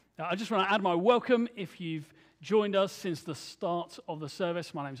I just want to add my welcome if you've joined us since the start of the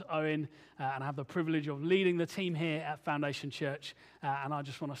service. My name's Owen, and I have the privilege of leading the team here at Foundation Church. And I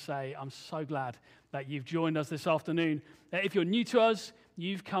just want to say I'm so glad that you've joined us this afternoon. If you're new to us,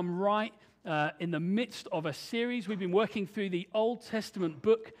 you've come right in the midst of a series. We've been working through the Old Testament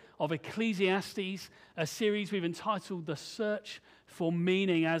book of Ecclesiastes, a series we've entitled The Search for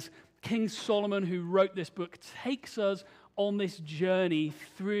Meaning, as King Solomon, who wrote this book, takes us on this journey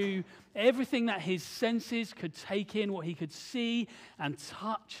through everything that his senses could take in, what he could see and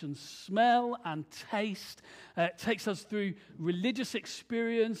touch and smell and taste. It takes us through religious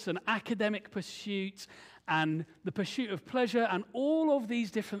experience and academic pursuit and the pursuit of pleasure and all of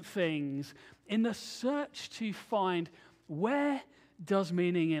these different things in the search to find, where does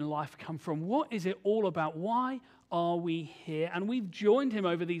meaning in life come from? What is it all about? Why are we here? And we've joined him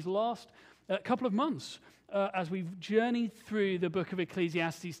over these last couple of months as we've journeyed through the book of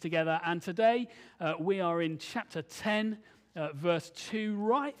Ecclesiastes together. And today we are in chapter 10, verse 2,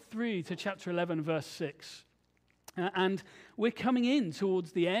 right through to chapter 11, verse 6. And we're coming in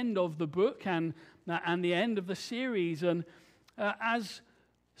towards the end of the book and the end of the series. And as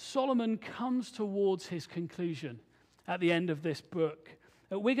Solomon comes towards his conclusion at the end of this book,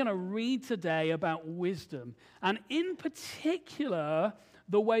 we're going to read today about wisdom. And in particular,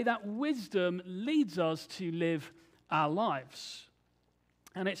 the way that wisdom leads us to live our lives.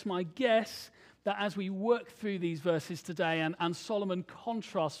 And it's my guess that as we work through these verses today, and Solomon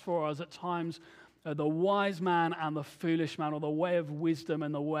contrasts for us at times the wise man and the foolish man, or the way of wisdom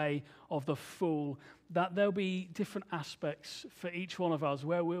and the way of the fool, that there'll be different aspects for each one of us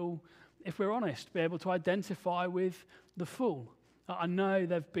where we'll, if we're honest, be able to identify with the fool. I know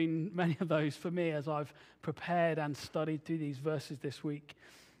there have been many of those for me as I've prepared and studied through these verses this week.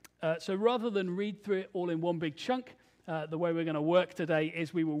 So rather than read through it all in one big chunk, the way we're going to work today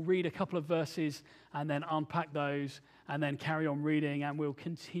is we will read a couple of verses and then unpack those and then carry on reading, and we'll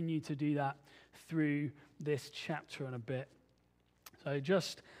continue to do that through this chapter in a bit. So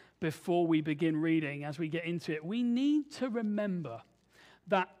just before we begin reading, as we get into it, we need to remember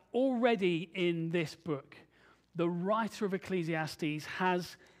that already in this book, the writer of Ecclesiastes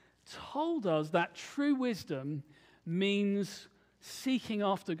has told us that true wisdom means seeking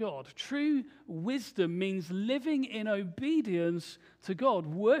after God. True wisdom means living in obedience to God,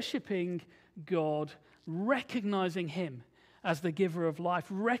 worshiping God, recognizing Him as the giver of life,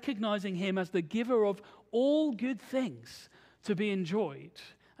 recognizing Him as the giver of all good things to be enjoyed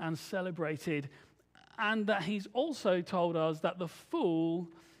and celebrated, and that He's also told us that the fool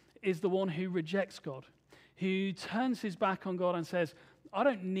is the one who rejects God, who turns his back on God and says, I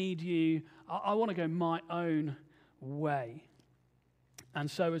don't need you, I want to go my own way.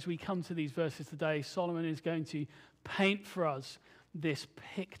 And so as we come to these verses today, Solomon is going to paint for us this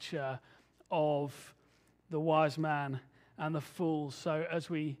picture of the wise man and the fool. So as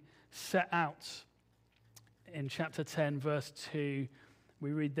we set out in chapter 10, verse 2,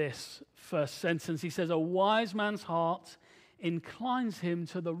 we read this first sentence. He says, a wise man's heart inclines him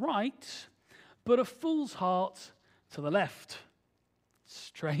to the right, but a fool's heart to the left.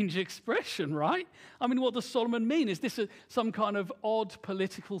 Strange expression, right? I mean, what does Solomon mean? Is this some kind of odd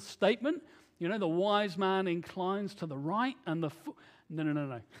political statement? You know, the wise man inclines to the right and the fool...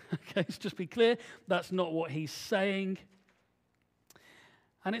 No. Okay, let's just be clear. That's not what he's saying.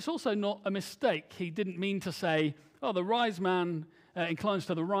 And it's also not a mistake. He didn't mean to say, oh, the wise man inclines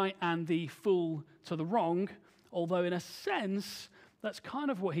to the right and the fool to the wrong, although in a sense, that's kind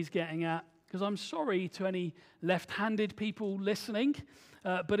of what he's getting at. Because I'm sorry to any left-handed people listening,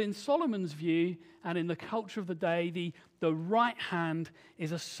 but in Solomon's view and in the culture of the day, the right hand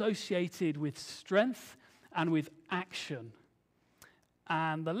is associated with strength and with action.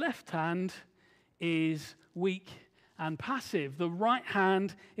 And the left hand is weak and passive. The right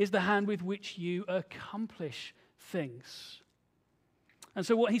hand is the hand with which you accomplish things. And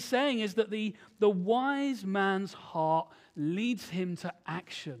so what he's saying is that the wise man's heart leads him to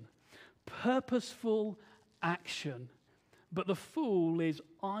action. Purposeful action, but the fool is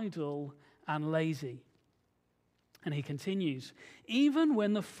idle and lazy. And he continues, even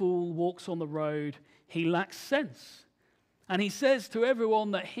when the fool walks on the road, he lacks sense. And he says to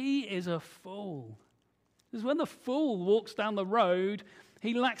everyone that he is a fool. Because when the fool walks down the road,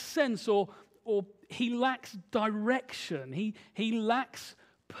 he lacks sense or he lacks direction. He lacks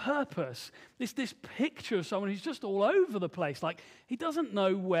purpose. This picture of someone who's just all over the place, like he doesn't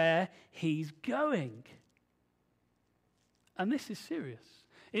know where he's going. And this is serious.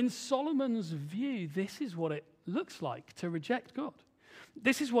 In Solomon's view, this is what it looks like to reject God.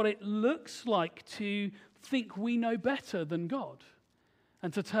 This is what it looks like to think we know better than God.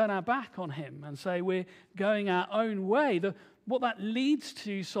 and to turn our back on him and say we're going our own way. What that leads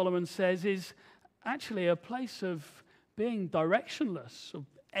to, Solomon says, is actually a place of being directionless, of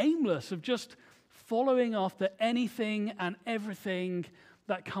aimless, of just following after anything and everything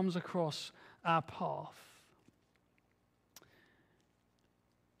that comes across our path.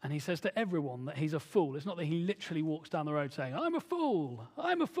 And he says to everyone that he's a fool. It's not that he literally walks down the road saying, I'm a fool,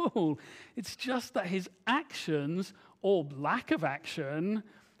 I'm a fool. It's just that his actions, or lack of action,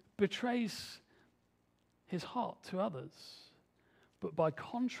 betrays his heart to others. But by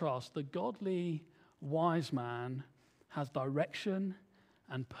contrast, the godly wise man has direction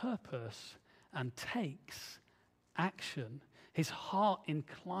and purpose and takes action. His heart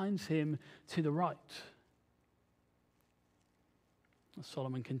inclines him to the right.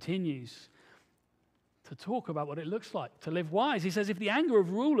 Solomon continues to talk about what it looks like to live wise. He says, if the anger of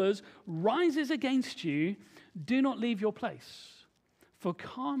rulers rises against you, do not leave your place, for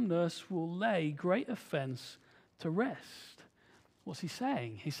calmness will lay great offense to rest. What's he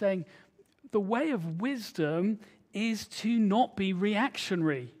saying? He's saying the way of wisdom is to not be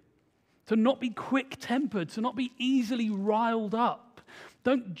reactionary, to not be quick-tempered, to not be easily riled up.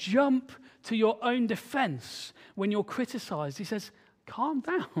 Don't jump to your own defense when you're criticized. He says, calm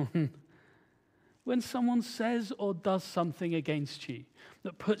down. When someone says or does something against you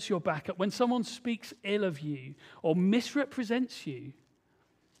that puts your back up, when someone speaks ill of you or misrepresents you,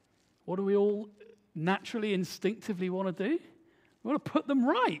 what do we all naturally, instinctively want to do? We want to put them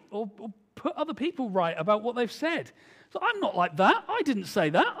right or put other people right about what they've said. So I'm not like that. I didn't say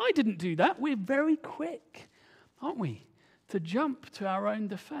that. I didn't do that. We're very quick, aren't we, to jump to our own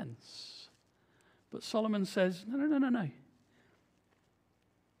defense. But Solomon says, no.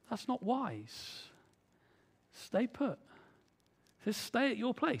 That's not wise. Stay put. Just stay at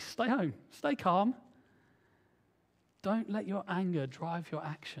your place. Stay home. Stay calm. Don't let your anger drive your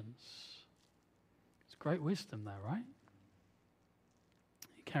actions. It's great wisdom there, right?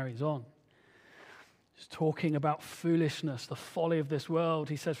 He carries on. He's talking about foolishness, the folly of this world.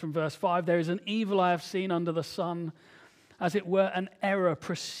 He says from verse 5, there is an evil I have seen under the sun, as it were an error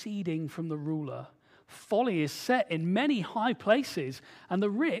proceeding from the ruler. Folly is set in many high places, and the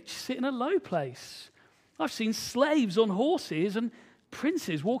rich sit in a low place. I've seen slaves on horses and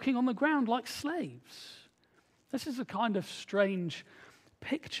princes walking on the ground like slaves. This is a kind of strange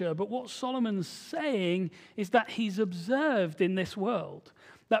picture, but what Solomon's saying is that he's observed in this world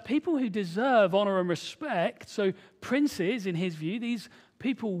that people who deserve honor and respect, so princes, in his view, these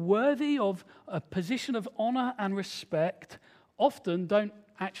people worthy of a position of honor and respect, often don't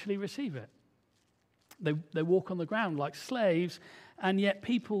actually receive it. They walk on the ground like slaves, and yet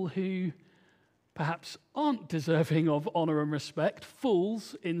people who perhaps aren't deserving of honor and respect,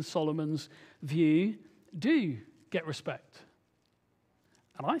 fools in Solomon's view, do get respect.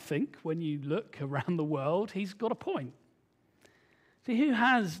 And I think when you look around the world, he's got a point. See, who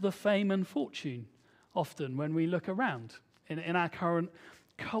has the fame and fortune often when we look around in our current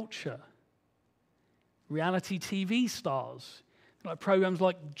culture? Reality TV stars, like programs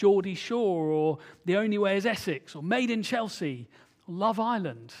like Geordie Shore or The Only Way is Essex or Made in Chelsea or Love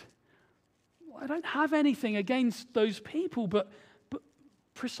Island. I don't have anything against those people, but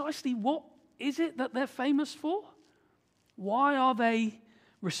precisely what is it that they're famous for? Why are they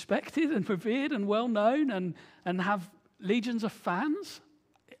respected and revered and well known and have legions of fans?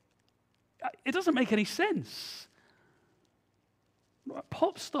 It doesn't make any sense.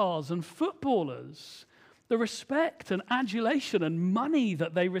 Pop stars and footballers, the respect and adulation and money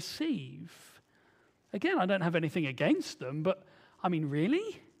that they receive. Again, I don't have anything against them, but I mean,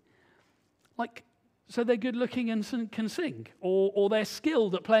 really? So they're good looking and can sing, or they're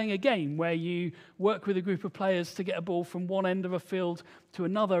skilled at playing a game where you work with a group of players to get a ball from one end of a field to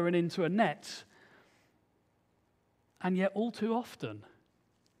another and into a net. And yet all too often,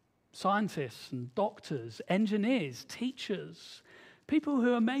 scientists and doctors, engineers, teachers, people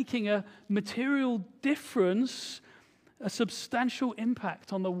who are making a material difference, a substantial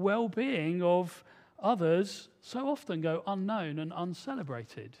impact on the well-being of others, so often go unknown and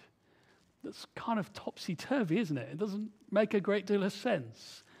uncelebrated. That's kind of topsy-turvy, isn't it? It doesn't make a great deal of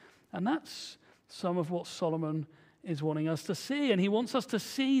sense. And that's some of what Solomon is wanting us to see. And he wants us to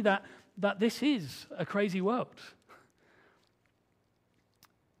see that this is a crazy world,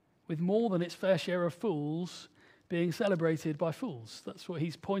 with more than its fair share of fools being celebrated by fools. That's what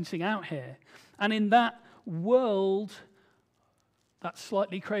he's pointing out here. And in that world, that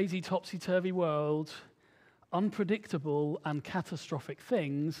slightly crazy, topsy-turvy world, unpredictable and catastrophic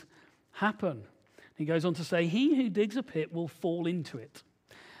things happen. He goes on to say, he who digs a pit will fall into it,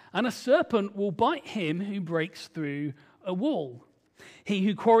 and a serpent will bite him who breaks through a wall. He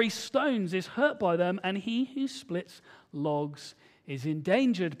who quarries stones is hurt by them, and he who splits logs is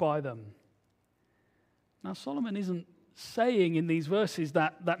endangered by them. Now, Solomon isn't saying in these verses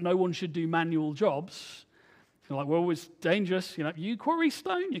that no one should do manual jobs. You're like, well, it's dangerous. You quarry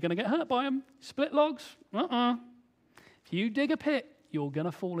stone, you're going to get hurt by them. Split logs, If you dig a pit, you're going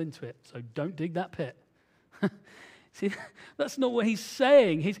to fall into it. So don't dig that pit. See, that's not what he's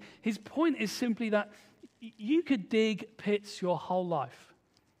saying. His point is simply that you could dig pits your whole life,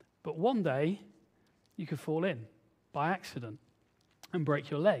 but one day you could fall in by accident and break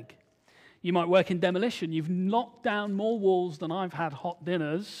your leg. You might work in demolition. You've knocked down more walls than I've had hot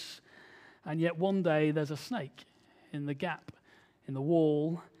dinners, and yet one day there's a snake in the gap in the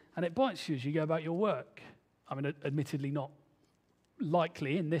wall, and it bites you as you go about your work. I mean, admittedly not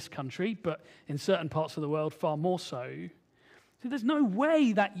likely in this country, but in certain parts of the world far more so. See, there's no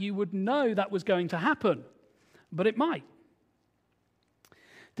way that you would know that was going to happen, but it might.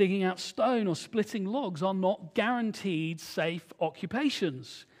 Digging out stone or splitting logs are not guaranteed safe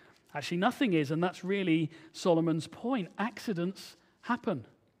occupations. Actually, nothing is, and that's really Solomon's point. Accidents happen.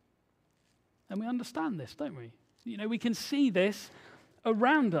 And we understand this, don't we? We can see this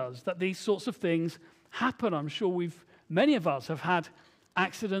around us, that these sorts of things happen. I'm sure many of us have had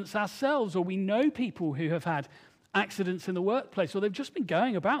accidents ourselves, or we know people who have had accidents in the workplace, or they've just been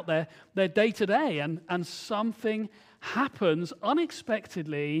going about their day-to-day, and something happens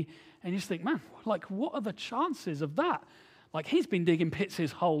unexpectedly, and you just think, man, what are the chances of that? He's been digging pits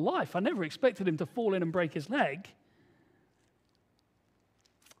his whole life. I never expected him to fall in and break his leg.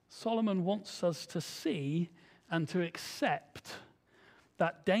 Solomon wants us to see and to accept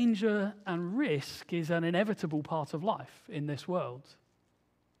that danger and risk is an inevitable part of life in this world.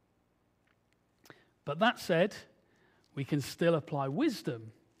 But that said, we can still apply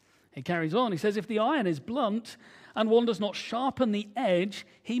wisdom. He carries on. He says, if the iron is blunt and one does not sharpen the edge,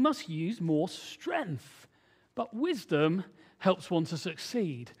 he must use more strength. But wisdom helps one to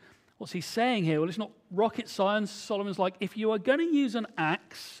succeed. What's he saying here? Well, it's not rocket science. Solomon's like, if you are going to use an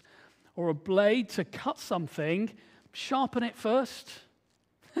axe or a blade to cut something, sharpen it first.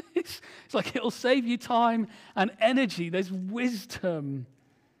 It's like it'll save you time and energy. There's wisdom.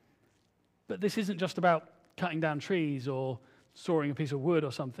 But this isn't just about cutting down trees or sawing a piece of wood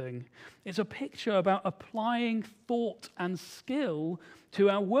or something. It's a picture about applying thought and skill to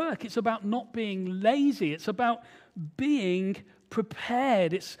our work. It's about not being lazy. It's about being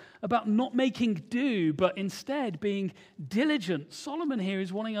prepared. It's about not making do, but instead being diligent. Solomon here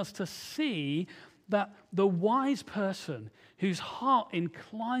is wanting us to see that the wise person whose heart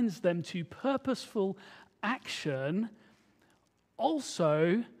inclines them to purposeful action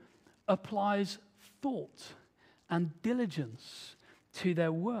also applies thought and diligence to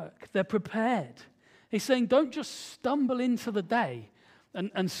their work. They're prepared. He's saying, don't just stumble into the day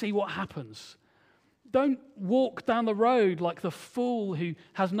and see what happens. Don't walk down the road like the fool who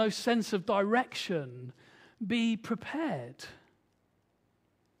has no sense of direction. Be prepared.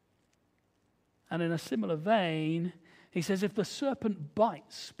 And in a similar vein, he says, if the serpent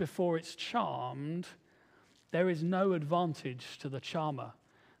bites before it's charmed, there is no advantage to the charmer.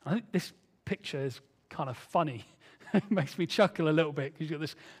 I think this picture is kind of funny. It makes me chuckle a little bit because you've got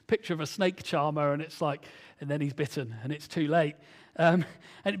this picture of a snake charmer and it's like, and then he's bitten and it's too late. And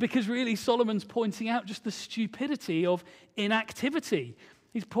because really Solomon's pointing out just the stupidity of inactivity.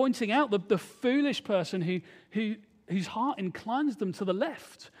 He's pointing out the foolish person whose heart inclines them to the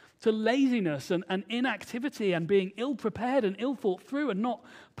left, to laziness and inactivity and being ill-prepared and ill-thought through and not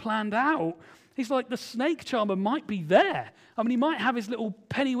planned out. He's like, the snake charmer might be there. I mean, he might have his little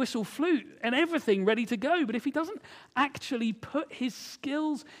penny whistle flute and everything ready to go, but if he doesn't actually put his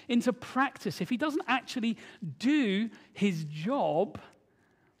skills into practice, if he doesn't actually do his job,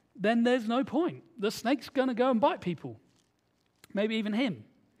 then there's no point. The snake's going to go and bite people, maybe even him.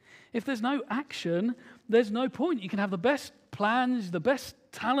 If there's no action, there's no point. You can have the best plans, the best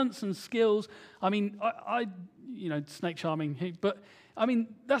talents and skills. I mean, I snake charming, but I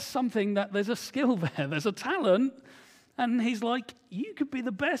mean, that's something that there's a skill there. There's a talent. And he's like, you could be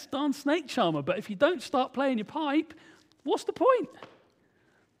the best darn snake charmer, but if you don't start playing your pipe, what's the point?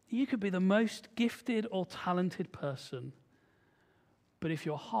 You could be the most gifted or talented person, but if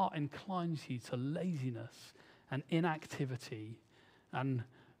your heart inclines you to laziness and inactivity and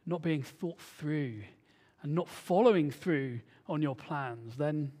not being thought through and not following through on your plans,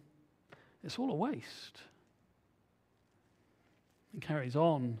 then it's all a waste. And carries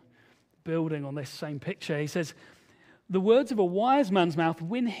on, building on this same picture. He says, the words of a wise man's mouth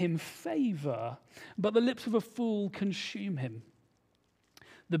win him favor, but the lips of a fool consume him.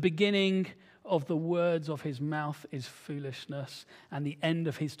 The beginning of the words of his mouth is foolishness, and the end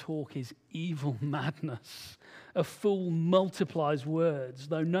of his talk is evil madness. A fool multiplies words,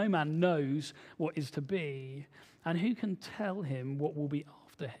 though no man knows what is to be, and who can tell him what will be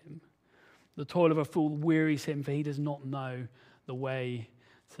after him? The toil of a fool wearies him, for he does not know the way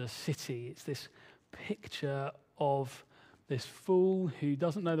to the city. It's this picture of this fool who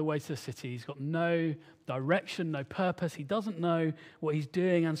doesn't know the way to the city. He's got no direction, no purpose. He doesn't know what he's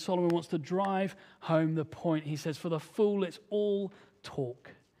doing. And Solomon wants to drive home the point. He says, for the fool, it's all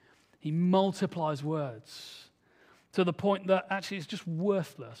talk. He multiplies words to the point that actually it's just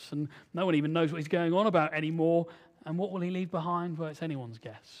worthless. And no one even knows what he's going on about anymore. And what will he leave behind? Well, it's anyone's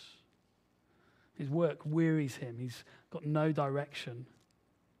guess. His work wearies him. He's got no direction.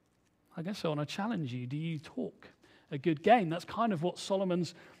 I guess I want to challenge you. Do you talk a good game? That's kind of what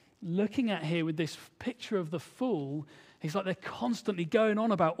Solomon's looking at here with this picture of the fool. He's like they're constantly going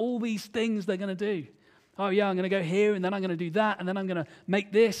on about all these things they're going to do. Oh yeah, I'm going to go here, and then I'm going to do that, and then I'm going to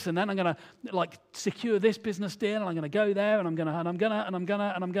make this, and then I'm going to like secure this business deal, and I'm going to go there, and I'm going to,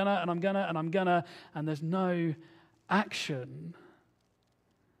 and there's no action.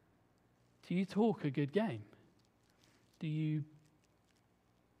 Do you talk a good game? Do you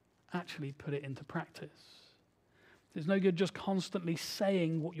actually put it into practice? There's no good just constantly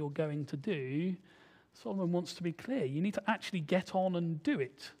saying what you're going to do. Solomon wants to be clear. You need to actually get on and do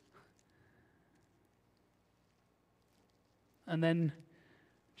it. And then,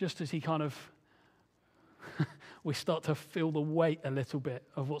 just as he kind of, we start to feel the weight a little bit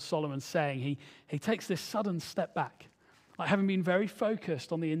of what Solomon's saying, he takes this sudden step back. Like having been very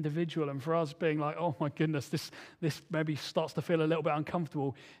focused on the individual, and for us being like, oh my goodness, this maybe starts to feel a little bit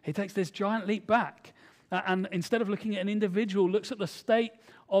uncomfortable. He takes this giant leap back, and instead of looking at an individual, looks at the state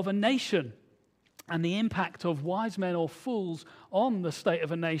of a nation and the impact of wise men or fools on the state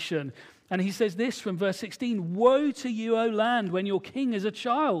of a nation. And he says this from verse 16, woe to you, O land, when your king is a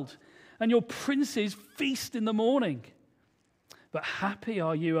child, and your princes feast in the morning. But happy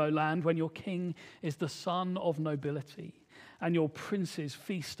are you, O land, when your king is the son of nobility, and your princes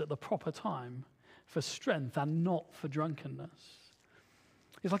feast at the proper time for strength and not for drunkenness.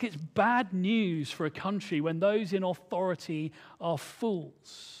 It's like it's bad news for a country when those in authority are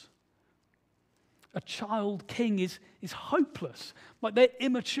fools. A child king is hopeless, like they're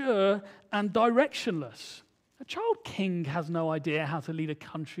immature and directionless. A child king has no idea how to lead a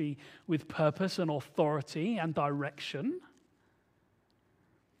country with purpose and authority and direction.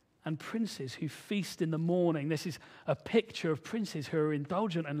 And princes who feast in the morning. This is a picture of princes who are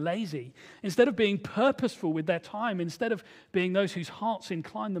indulgent and lazy. Instead of being purposeful with their time, instead of being those whose hearts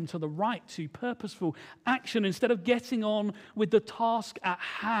incline them to the right, to purposeful action, instead of getting on with the task at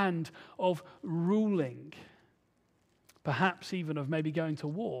hand of ruling, perhaps even of maybe going to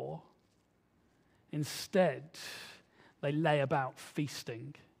war, instead they lay about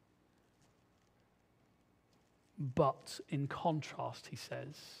feasting. But in contrast, he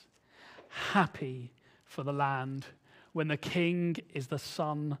says, happy for the land when the king is the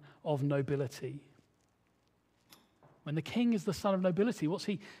son of nobility. When the king is the son of nobility, what's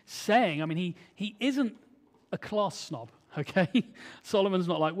he saying? I mean, he isn't a class snob, okay? Solomon's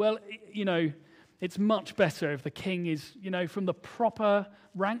not like, well, you know, it's much better if the king is, you know, from the proper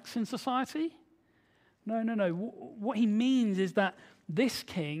ranks in society. No. What he means is that this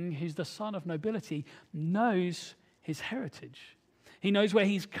king, who's the son of nobility, knows his heritage. He knows where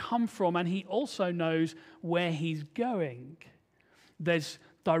he's come from, and he also knows where he's going. There's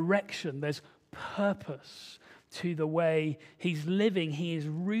direction, there's purpose to the way he's living. He is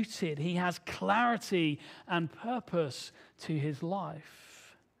rooted. He has clarity and purpose to his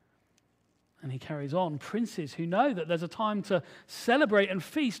life. And he carries on. Princes who know that there's a time to celebrate and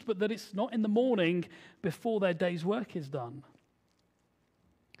feast, but that it's not in the morning before their day's work is done.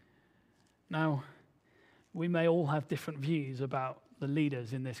 Now, we may all have different views about the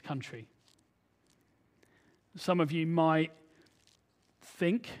leaders in this country. Some of you might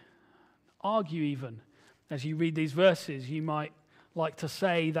think, argue even, as you read these verses, you might like to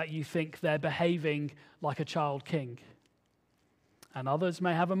say that you think they're behaving like a child king. And others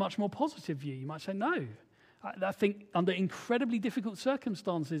may have a much more positive view. You might say, no, I think under incredibly difficult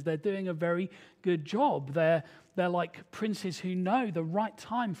circumstances, they're doing a very good job. They're like princes who know the right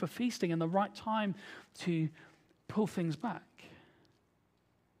time for feasting and the right time to pull things back.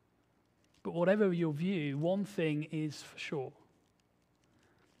 But whatever your view, one thing is for sure.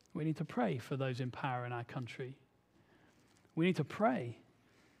 We need to pray for those in power in our country. We need to pray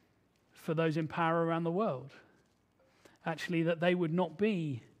for those in power around the world. Actually, that they would not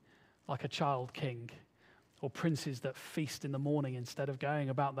be like a child king or princes that feast in the morning instead of going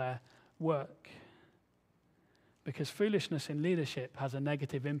about their work. Because foolishness in leadership has a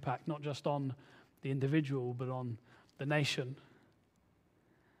negative impact, not just on the individual, but on the nation.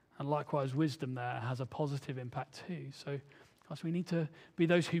 And likewise, wisdom there has a positive impact too. So, guys, we need to be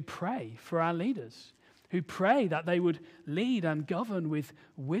those who pray for our leaders, who pray that they would lead and govern with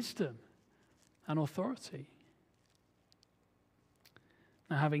wisdom and authority.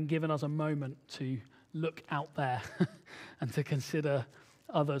 Now, having given us a moment to look out there and to consider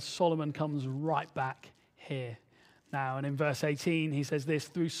others, Solomon comes right back here now. And in verse 18, he says this: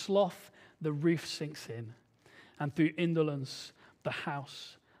 through sloth, the roof sinks in, and through indolence, the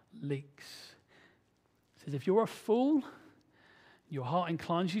house leaks. He says, if you're a fool, your heart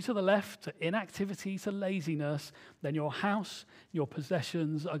inclines you to the left, to inactivity, to laziness, then your house, your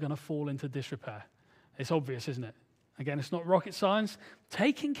possessions are going to fall into disrepair. It's obvious, isn't it? Again, it's not rocket science.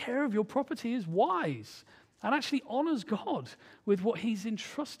 Taking care of your property is wise and actually honors God with what he's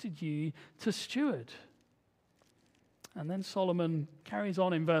entrusted you to steward. And then Solomon carries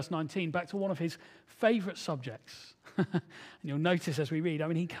on in verse 19, back to one of his favorite subjects. And you'll notice as we read,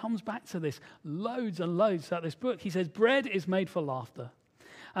 he comes back to this loads and loads throughout this book. He says, bread is made for laughter,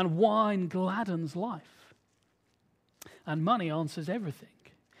 and wine gladdens life, and money answers everything.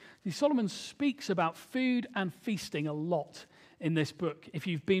 See, Solomon speaks about food and feasting a lot in this book. If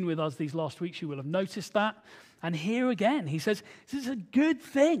you've been with us these last weeks, you will have noticed that. And here again, he says, this is a good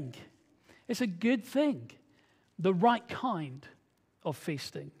thing. It's a good thing. The right kind of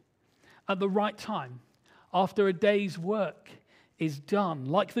feasting at the right time, after a day's work is done,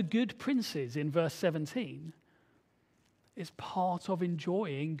 like the good princes in verse 17, is part of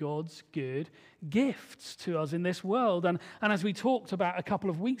enjoying God's good gifts to us in this world. And as we talked about a couple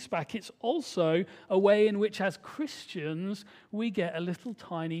of weeks back, it's also a way in which as Christians we get a little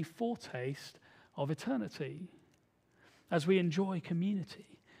tiny foretaste of eternity as we enjoy community,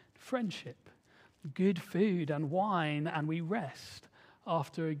 friendship, good food and wine, and we rest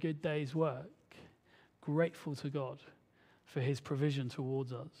after a good day's work, grateful to God for his provision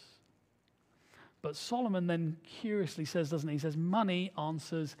towards us. But Solomon then curiously says, doesn't he? He says, money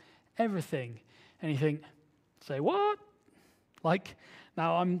answers everything. And you think, say what?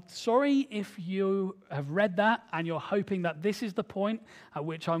 Now I'm sorry if you have read that and you're hoping that this is the point at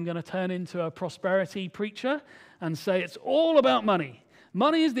which I'm going to turn into a prosperity preacher and say it's all about money.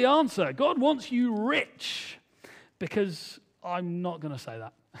 Money is the answer. God wants you rich. Because I'm not going to say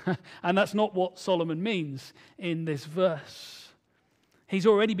that. And that's not what Solomon means in this verse. He's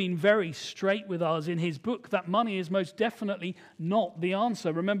already been very straight with us in his book that money is most definitely not the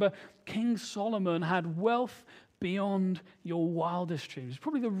answer. Remember, King Solomon had wealth beyond your wildest dreams. He's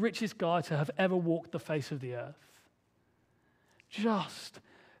probably the richest guy to have ever walked the face of the earth. Just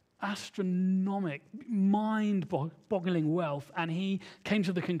astronomic, mind-boggling wealth, and he came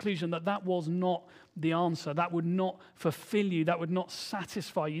to the conclusion that that was not the answer. That would not fulfill you. That would not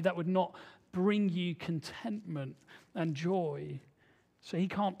satisfy you. That would not bring you contentment and joy. So he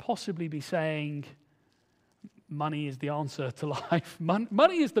can't possibly be saying money is the answer to life.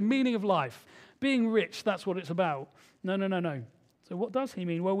 Money is the meaning of life. Being rich, that's what it's about. No. So what does he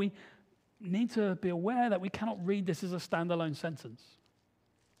mean? Well, we need to be aware that we cannot read this as a standalone sentence.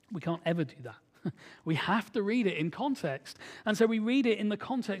 We can't ever do that. We have to read it in context. And so we read it in the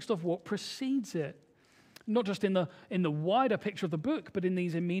context of what precedes it. Not just in the wider picture of the book, but in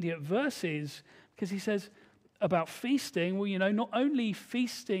these immediate verses. Because he says about feasting, well, not only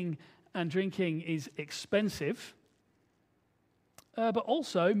feasting and drinking is expensive, but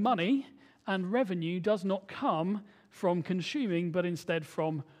also money and revenue does not come from consuming, but instead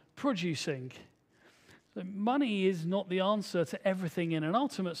from producing. So money is not the answer to everything in an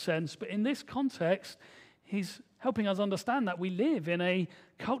ultimate sense, but in this context, he's helping us understand that we live in a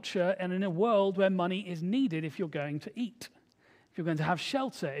culture and in a world where money is needed if you're going to eat, if you're going to have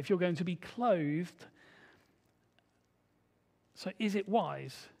shelter, if you're going to be clothed. So is it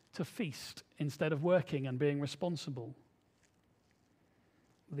wise to feast instead of working and being responsible?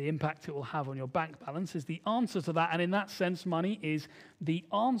 The impact it will have on your bank balance is the answer to that. And in that sense, money is the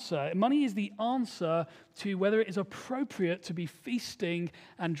answer. Money is the answer to whether it is appropriate to be feasting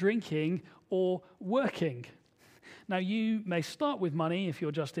and drinking or working. Now, you may start with money if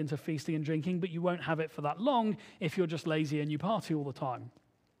you're just into feasting and drinking, but you won't have it for that long if you're just lazy and you party all the time.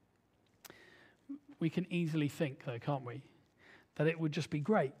 We can easily think, though, can't we, that it would just be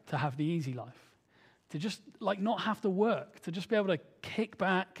great to have the easy life. To just not have to work, to just be able to kick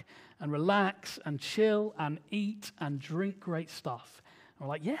back and relax and chill and eat and drink great stuff. And we're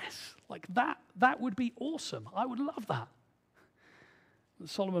like, yes, that would be awesome. I would love that. But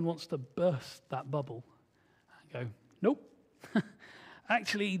Solomon wants to burst that bubble and go, nope.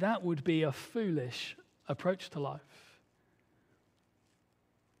 Actually, that would be a foolish approach to life.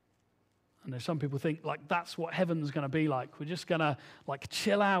 I know some people think like that's what heaven's going to be like. We're just going to like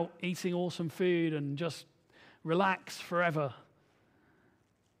chill out, eating awesome food and just relax forever.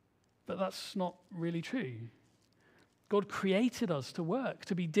 But that's not really true. God created us to work,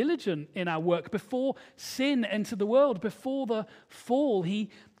 to be diligent in our work. Before sin entered the world, before the fall, he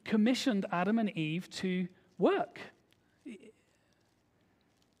commissioned Adam and Eve to work,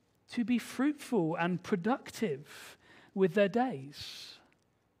 to be fruitful and productive with their days.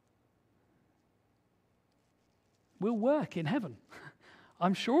 We'll work in heaven.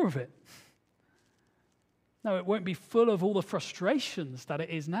 I'm sure of it. No, it won't be full of all the frustrations that it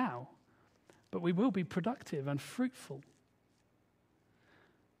is now, but we will be productive and fruitful.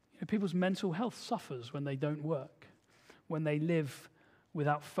 You know, people's mental health suffers when they don't work, when they live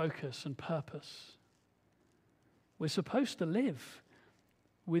without focus and purpose. We're supposed to live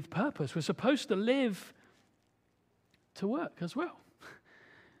with purpose. We're supposed to live to work as well.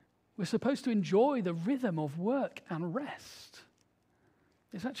 We're supposed to enjoy the rhythm of work and rest.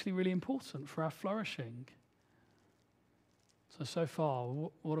 It's actually really important for our flourishing. So far,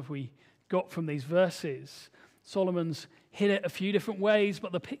 what have we got from these verses? Solomon's hit it a few different ways,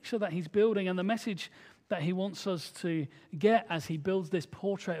 but the picture that he's building and the message that he wants us to get as he builds this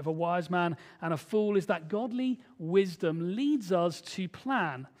portrait of a wise man and a fool is that godly wisdom leads us to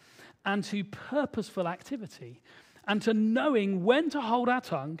plan and to purposeful activity and to knowing when to hold our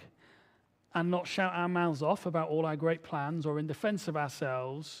tongue and not shout our mouths off about all our great plans or in defense of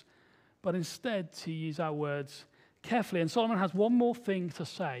ourselves, but instead to use our words carefully. And Solomon has one more thing to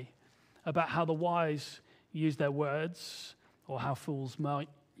say about how the wise use their words or how fools might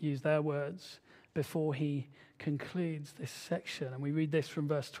use their words before he concludes this section. And we read this from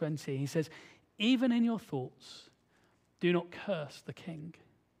verse 20. He says, even in your thoughts, do not curse the king.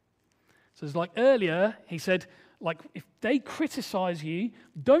 So it's like earlier, he said, like if they criticize you,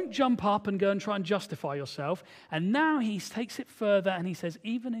 don't jump up and go and try and justify yourself. And now he takes it further and he says,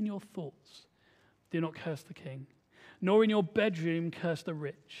 even in your thoughts, do not curse the king, nor in your bedroom curse the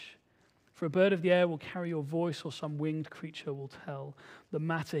rich. For a bird of the air will carry your voice, or some winged creature will tell the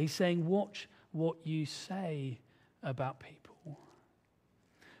matter. He's saying, watch what you say about people.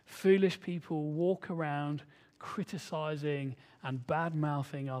 Foolish people walk around criticizing and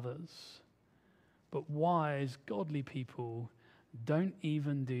bad-mouthing others. But wise, godly people don't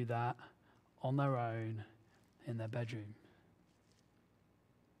even do that on their own in their bedroom.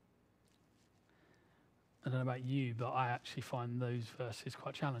 I don't know about you, but I actually find those verses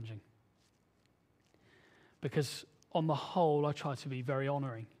quite challenging. Because on the whole, I try to be very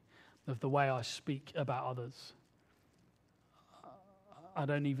honoring of the way I speak about others. I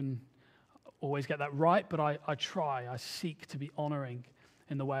don't even always get that right, but I seek to be honoring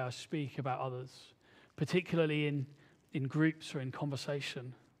in the way I speak about others, particularly in groups or in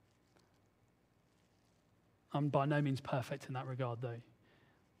conversation. I'm by no means perfect in that regard, though.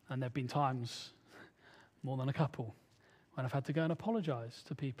 And there have been times, more than a couple, when I've had to go and apologize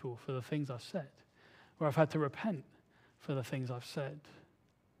to people for the things I've said, where I've had to repent for the things I've said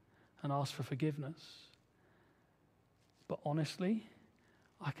and ask for forgiveness. But honestly,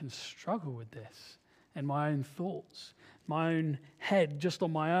 I can struggle with this in my own thoughts, my own head, just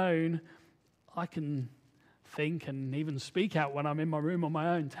on my own. I can think and even speak out when I'm in my room on my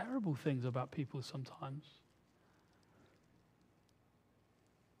own terrible things about people sometimes.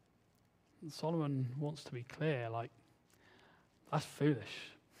 And Solomon wants to be clear, like, that's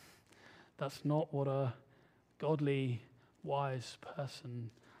foolish. That's not what a godly, wise person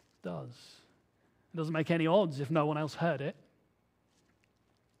does. It doesn't make any odds if no one else heard it.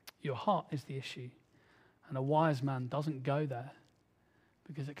 Your heart is the issue. And a wise man doesn't go there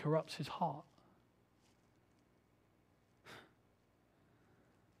because it corrupts his heart.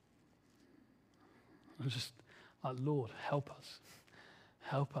 I'm just like, Lord, help us.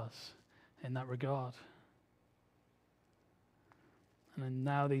 Help us in that regard. And then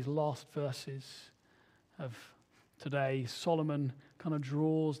now these last verses of today, Solomon kind of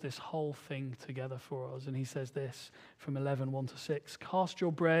draws this whole thing together for us. And he says this from 11:1-6. Cast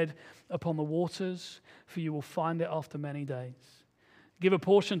your bread upon the waters, for you will find it after many days. Give a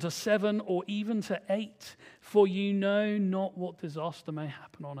portion to 7 or even to 8, for you know not what disaster may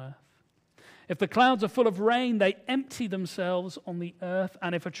happen on earth. If the clouds are full of rain, they empty themselves on the earth.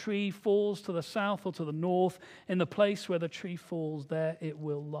 And if a tree falls to the south or to the north, in the place where the tree falls, there it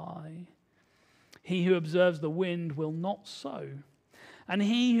will lie. He who observes the wind will not sow, and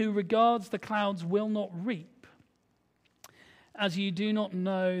he who regards the clouds will not reap. As you do not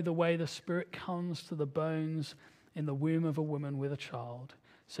know the way the Spirit comes to the bones in the womb of a woman with a child.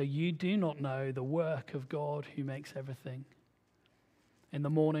 So you do not know the work of God who makes everything. In the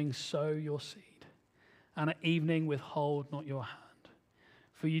morning sow your seed, and at evening withhold not your hand.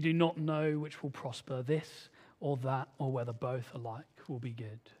 For you do not know which will prosper, this or that, or whether both alike will be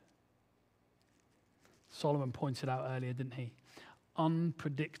good. Solomon pointed out earlier, didn't he?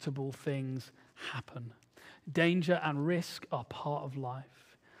 Unpredictable things happen. Danger and risk are part of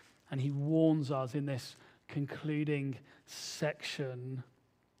life. And he warns us in this concluding section,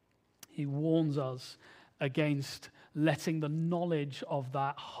 he warns us against letting the knowledge of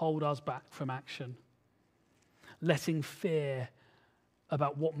that hold us back from action. Letting fear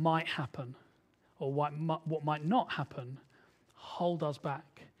about what might happen or what might not happen hold us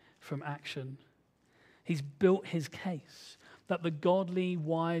back from action. He's built his case that the godly,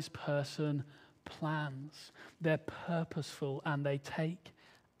 wise person plans. They're purposeful and they take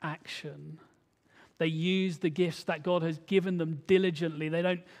action. They use the gifts that God has given them diligently. They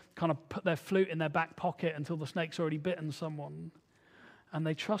don't kind of put their flute in their back pocket until the snake's already bitten someone. And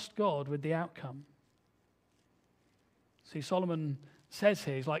they trust God with the outcome. See, Solomon says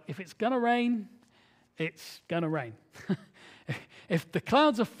here, he's like, if it's going to rain, it's going to rain. If the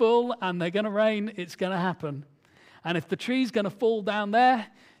clouds are full and they're going to rain, it's going to happen. And if the tree's going to fall down there,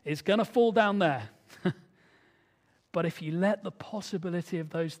 it's going to fall down there. But if you let the possibility of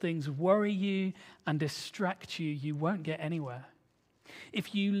those things worry you and distract you, you won't get anywhere.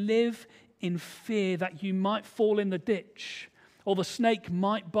 If you live in fear that you might fall in the ditch, or the snake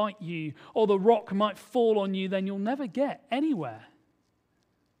might bite you, or the rock might fall on you, then you'll never get anywhere.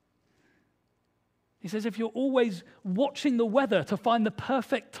 He says if you're always watching the weather to find the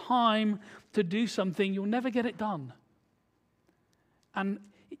perfect time to do something, you'll never get it done. And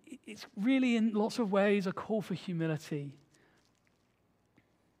it's really in lots of ways a call for humility.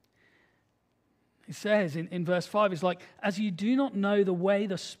 He says in verse 5, it's like, as you do not know the way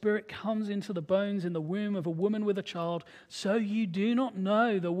the Spirit comes into the bones in the womb of a woman with a child, so you do not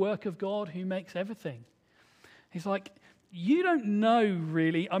know the work of God who makes everything. He's like, you don't know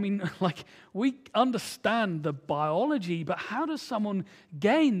really. I mean, like, we understand the biology, but how does someone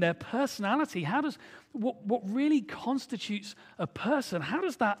gain their personality? How does what really constitutes a person? How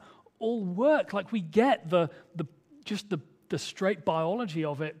does that all work? Like, we get the straight biology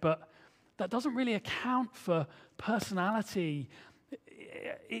of it, but that doesn't really account for personality.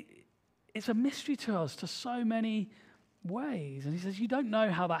 It's a mystery to us to so many ways. And he says, you don't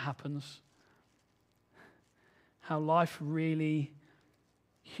know how that happens. How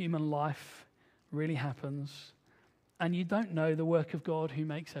human life really happens. And you don't know the work of God who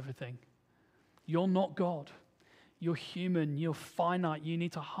makes everything. You're not God. You're human. You're finite. You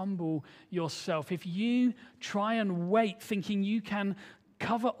need to humble yourself. If you try and wait thinking you can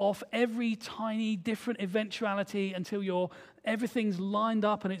cover off every tiny different eventuality until everything's lined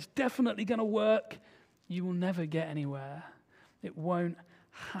up and it's definitely going to work, you will never get anywhere. It won't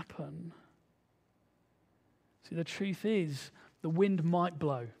happen. See, the truth is, the wind might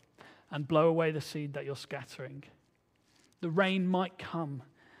blow and blow away the seed that you're scattering. The rain might come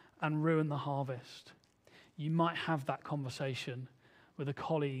and ruin the harvest. You might have that conversation with a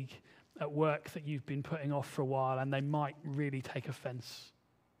colleague at work that you've been putting off for a while, and they might really take offense.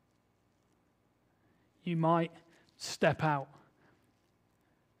 You might step out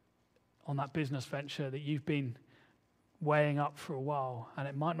on that business venture that you've been weighing up for a while, and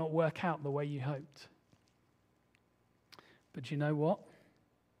it might not work out the way you hoped. But you know what?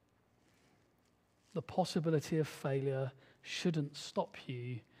 The possibility of failure shouldn't stop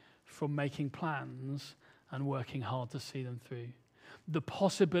you from making plans and working hard to see them through. The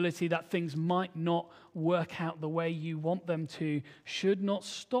possibility that things might not work out the way you want them to should not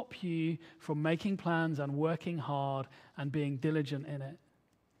stop you from making plans and working hard and being diligent in it.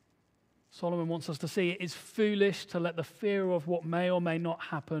 Solomon wants us to see it is foolish to let the fear of what may or may not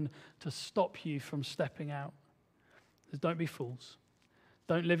happen to stop you from stepping out. He says, don't be fools.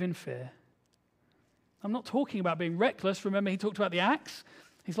 Don't live in fear. I'm not talking about being reckless. Remember, he talked about the axe.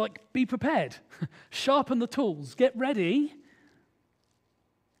 He's like, be prepared. Sharpen the tools. Get ready.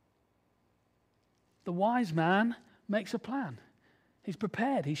 The wise man makes a plan. He's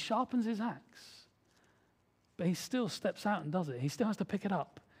prepared. He sharpens his axe. But he still steps out and does it. He still has to pick it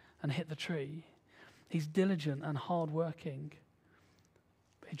up and hit the tree. He's diligent and hardworking.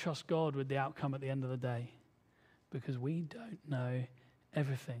 But he trusts God with the outcome at the end of the day, because we don't know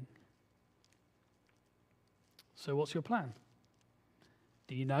everything. So what's your plan?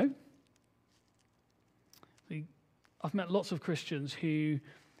 Do you know? I've met lots of Christians who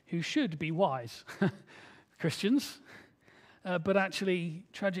should be wise Christians, but actually,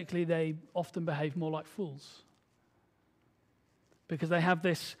 tragically, they often behave more like fools. because they have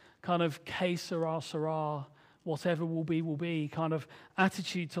this kind of que sera, sera, whatever will be kind of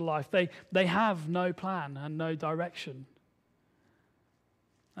attitude to life. They have no plan and no direction.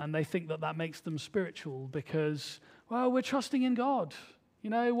 And they think that makes them spiritual because, well, we're trusting in God.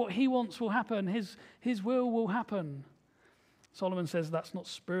 What he wants will happen. His will happen. Solomon says that's not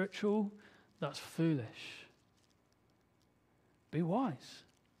spiritual, that's foolish. Be wise.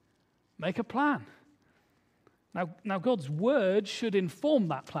 Make a plan. Now God's word should inform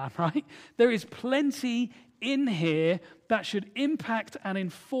that plan, right? There is plenty in here that should impact and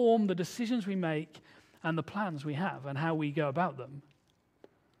inform the decisions we make and the plans we have and how we go about them.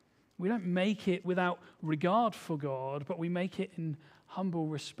 We don't make it without regard for God, but we make it in humble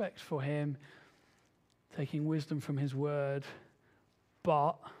respect for him, taking wisdom from his word.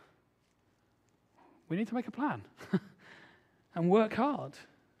 But we need to make a plan and work hard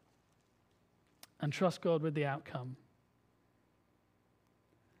and trust God with the outcome.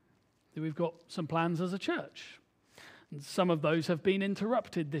 We've got some plans as a church. And some of those have been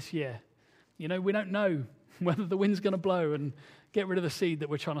interrupted this year. We don't know whether the wind's going to blow and get rid of the seed that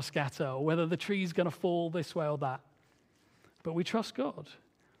we're trying to scatter, or whether the tree's going to fall this way or that. But we trust God.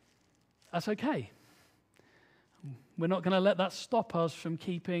 That's okay. We're not going to let that stop us from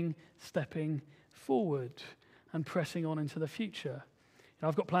stepping forward and pressing on into the future.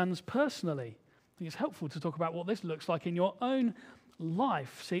 I've got plans personally. I think it's helpful to talk about what this looks like in your own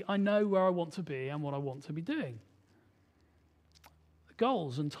life. See, I know where I want to be and what I want to be doing.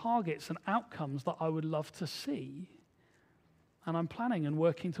 Goals and targets and outcomes that I would love to see. And I'm planning and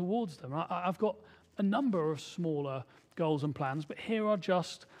working towards them. I've got a number of smaller goals and plans, but here are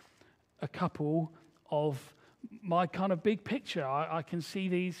just a couple of my kind of big picture. I can see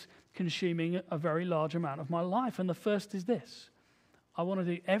these consuming a very large amount of my life. And the first is this. I want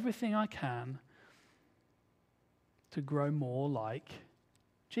to do everything I can to grow more like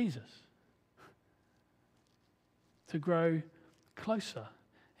Jesus. To grow closer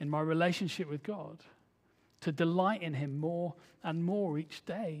in my relationship with God. To delight in him more and more each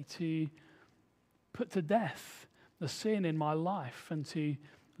day. To put to death the sin in my life and to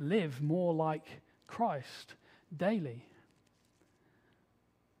live more like Christ daily.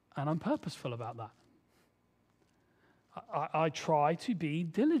 And I'm purposeful about that. I try to be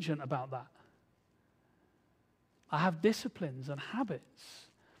diligent about that. I have disciplines and habits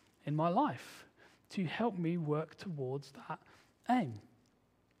in my life to help me work towards that aim.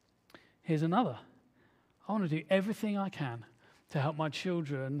 Here's another. I want to do everything I can to help my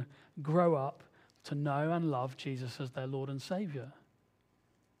children grow up to know and love Jesus as their Lord and Savior.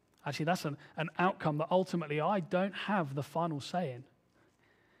 Actually, that's an outcome that ultimately I don't have the final say in,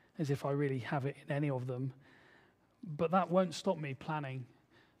 as if I really have it in any of them. But that won't stop me planning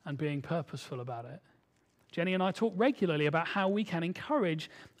and being purposeful about it. Jenny and I talk regularly about how we can encourage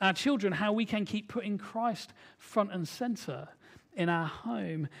our children, how we can keep putting Christ front and center in our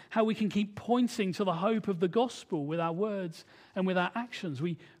home, how we can keep pointing to the hope of the gospel with our words and with our actions.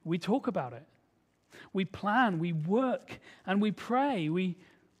 We talk about it. We plan, we work, and we pray.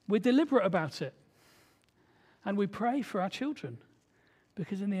 We're deliberate about it. And we pray for our children.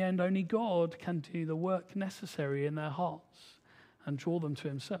 Because in the end, only God can do the work necessary in their hearts and draw them to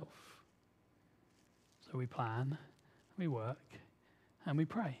himself. So we plan, we work, and we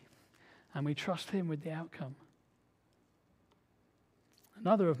pray. And we trust him with the outcome.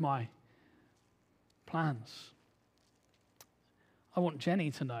 Another of my plans. I want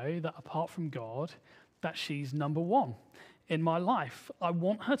Jenny to know that apart from God, that she's number one in my life. I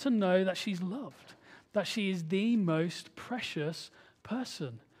want her to know that she's loved, that she is the most precious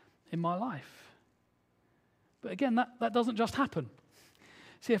person in my life. But again, that doesn't just happen.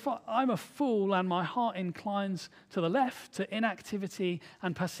 See, if I'm a fool and my heart inclines to the left, to inactivity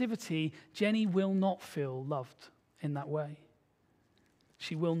and passivity, Jenny will not feel loved in that way.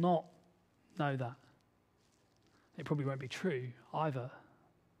 She will not know that. It probably won't be true either.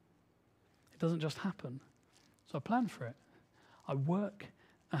 It doesn't just happen. So I plan for it. I work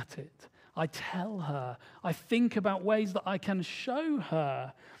at it. I tell her. I think about ways that I can show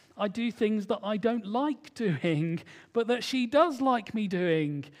her. I do things that I don't like doing, but that she does like me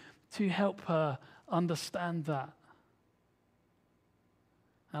doing to help her understand that.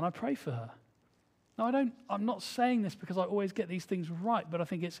 And I pray for her. Now, I'm not saying this because I always get these things right, but I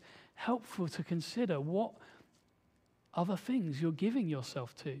think it's helpful to consider what other things you're giving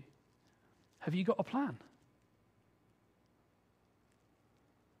yourself to. Have you got a plan?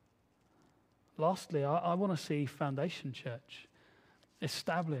 Lastly, I want to see Foundation Church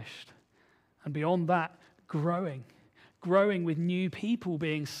established, and beyond that, growing with new people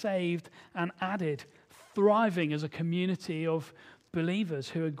being saved and added, thriving as a community of believers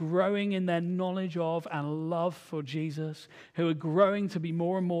who are growing in their knowledge of and love for Jesus, who are growing to be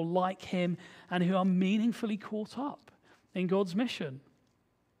more and more like him, and who are meaningfully caught up in God's mission.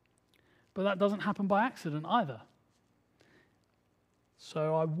 But that doesn't happen by accident either.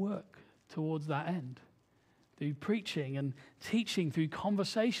 So I work towards that end through preaching and teaching, through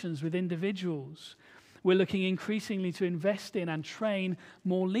conversations with individuals. We're looking increasingly to invest in and train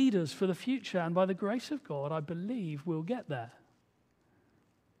more leaders for the future, and by the grace of God, I believe we'll get there.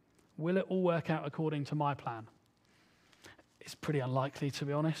 Will it all work out according to my plan? It's pretty unlikely, to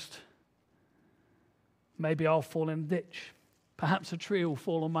be honest. Maybe I'll fall in a ditch. Perhaps a tree will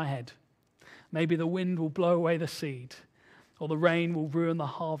fall on my head. Maybe the wind will blow away the seed, or the rain will ruin the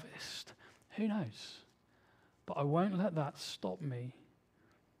harvest. Who knows? But I won't let that stop me.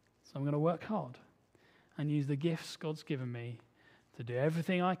 So I'm going to work hard and use the gifts God's given me to do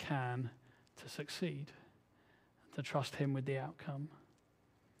everything I can to succeed, to trust him with the outcome.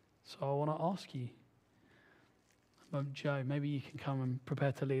 So I want to ask you, Joe, maybe you can come and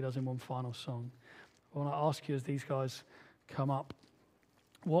prepare to lead us in one final song. I want to ask you as these guys come up,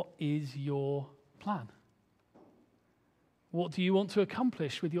 what is your plan? What do you want to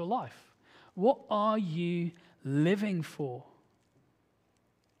accomplish with your life? What are you living for?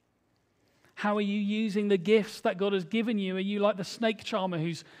 How are you using the gifts that God has given you? Are you like the snake charmer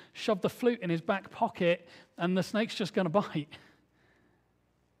who's shoved the flute in his back pocket and the snake's just going to bite?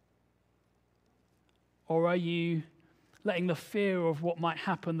 Or are you letting the fear of what might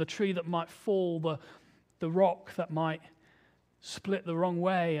happen, the tree that might fall, the rock that might split the wrong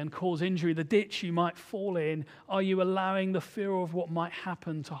way and cause injury, the ditch you might fall in, are you allowing the fear of what might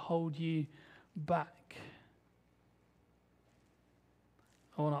happen to hold you back?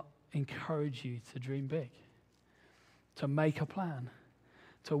 I want to encourage you to dream big, to make a plan,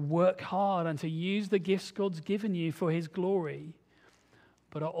 to work hard and to use the gifts God's given you for his glory.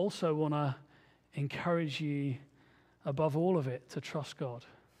 But I also want to encourage you, above all of it, to trust God.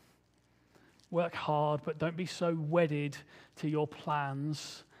 Work hard, but don't be so wedded to your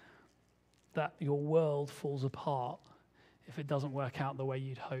plans that your world falls apart if it doesn't work out the way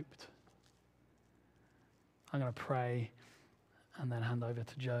you'd hoped. I'm going to pray and then hand over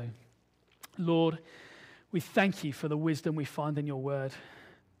to Joe. Lord, we thank you for the wisdom we find in your word.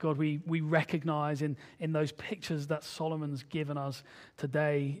 God, we recognize in those pictures that Solomon's given us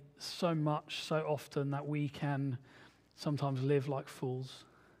today so much, so often, that we can sometimes live like fools.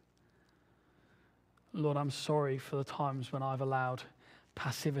 Lord, I'm sorry for the times when I've allowed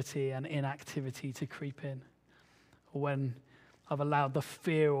passivity and inactivity to creep in, or when I've allowed the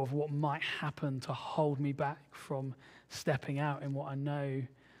fear of what might happen to hold me back from stepping out in what I know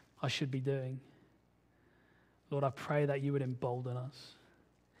I should be doing. Lord, I pray that you would embolden us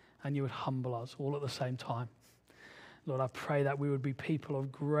and you would humble us all at the same time. Lord, I pray that we would be people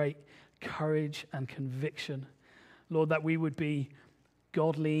of great courage and conviction. Lord, that we would be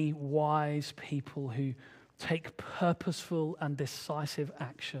godly, wise people who take purposeful and decisive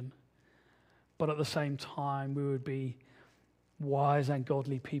action. But at the same time, we would be wise and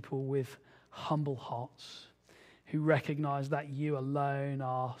godly people with humble hearts who recognize that you alone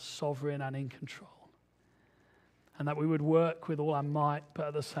are sovereign and in control. And that we would work with all our might, but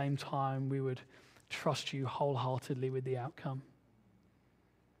at the same time, we would trust you wholeheartedly with the outcome.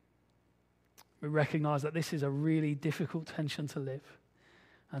 We recognize that this is a really difficult tension to live.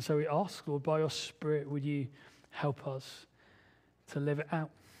 And so we ask, Lord, by your Spirit, would you help us to live it out?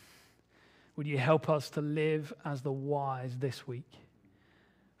 Would you help us to live as the wise this week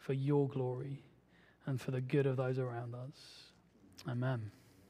for your glory and for the good of those around us? Amen.